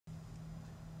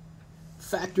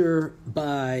Factor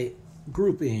by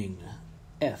grouping,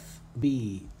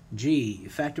 FBG,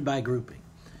 factor by grouping.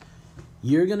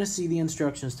 You're going to see the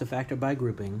instructions to factor by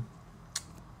grouping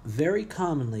very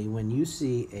commonly when you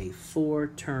see a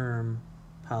 4-term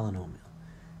polynomial.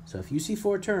 So if you see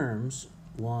 4 terms,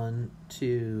 1,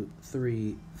 2,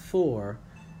 3, 4,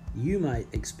 you might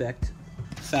expect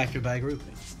factor by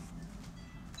grouping.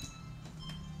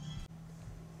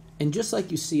 And just like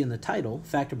you see in the title,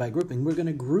 factor by grouping, we're going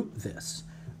to group this.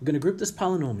 We're going to group this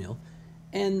polynomial,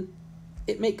 and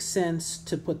it makes sense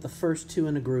to put the first 2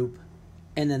 in a group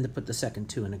and then to put the second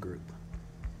 2 in a group.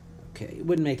 Okay, it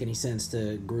wouldn't make any sense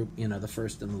to group, the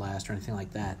first and the last or anything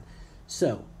like that.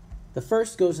 So, the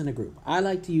first goes in a group. I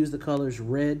like to use the colors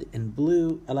red and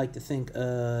blue. I like to think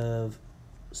of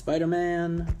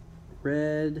Spider-Man,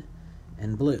 red,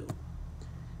 and blue.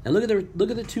 Now look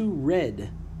at the 2 red.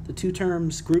 The 2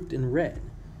 terms grouped in red.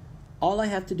 All I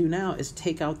have to do now is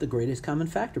take out the greatest common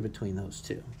factor between those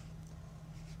 2.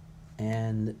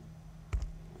 And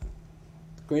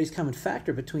the greatest common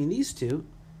factor between these 2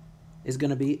 is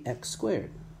going to be x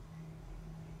squared.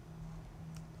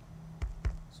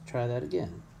 Let's try that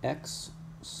again. X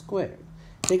squared.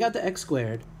 Take out the x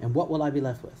squared, and what will I be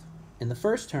left with? In the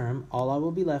first term, all I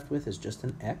will be left with is just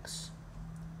an x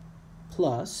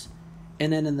plus,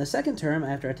 and then in the second term,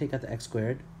 after I take out the x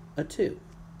squared, a 2.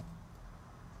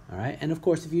 All right, and of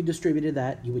course, if you distributed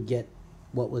that, you would get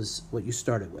what you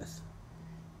started with.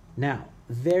 Now,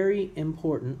 very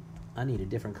important, I need a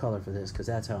different color for this because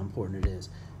that's how important it is.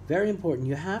 Very important,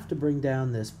 you have to bring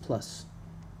down this plus.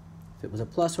 If it was a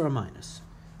plus or a minus,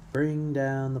 bring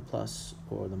down the plus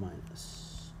or the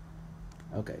minus.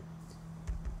 Okay.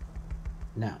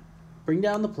 Now, bring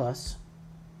down the plus.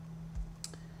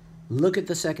 Look at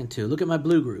the second 2. Look at my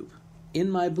blue group. In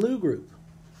my blue group,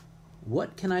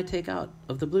 what can I take out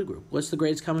of the blue group? What's the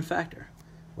greatest common factor?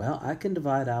 Well, I can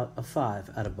divide out a 5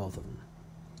 out of both of them.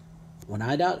 When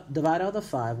I divide out the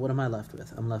 5, what am I left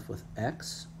with? I'm left with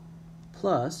x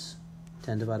plus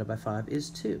 10 divided by 5 is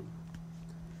 2.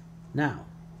 Now,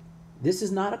 this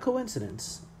is not a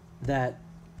coincidence that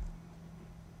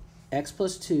x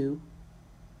plus 2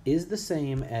 is the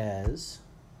same as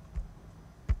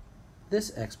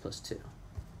this x plus 2.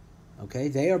 Okay,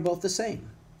 they are both the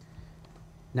same.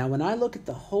 Now, when I look at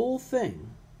the whole thing,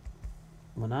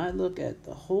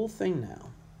 now,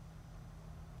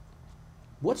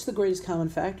 what's the greatest common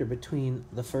factor between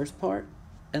the first part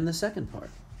and the second part?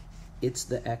 It's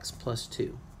the x plus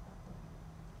 2.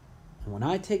 And when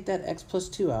I take that x plus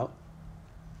 2 out,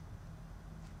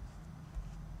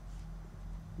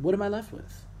 what am I left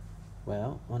with?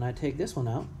 Well, when I take this one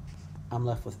out, I'm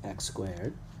left with x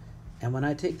squared. And when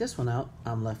I take this one out,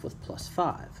 I'm left with plus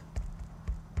 5.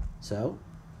 So,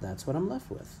 that's what I'm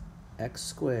left with. X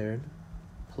squared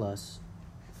plus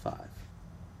 5.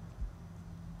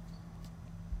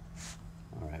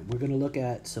 All right, we're going to look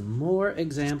at some more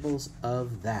examples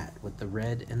of that with the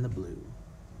red and the blue.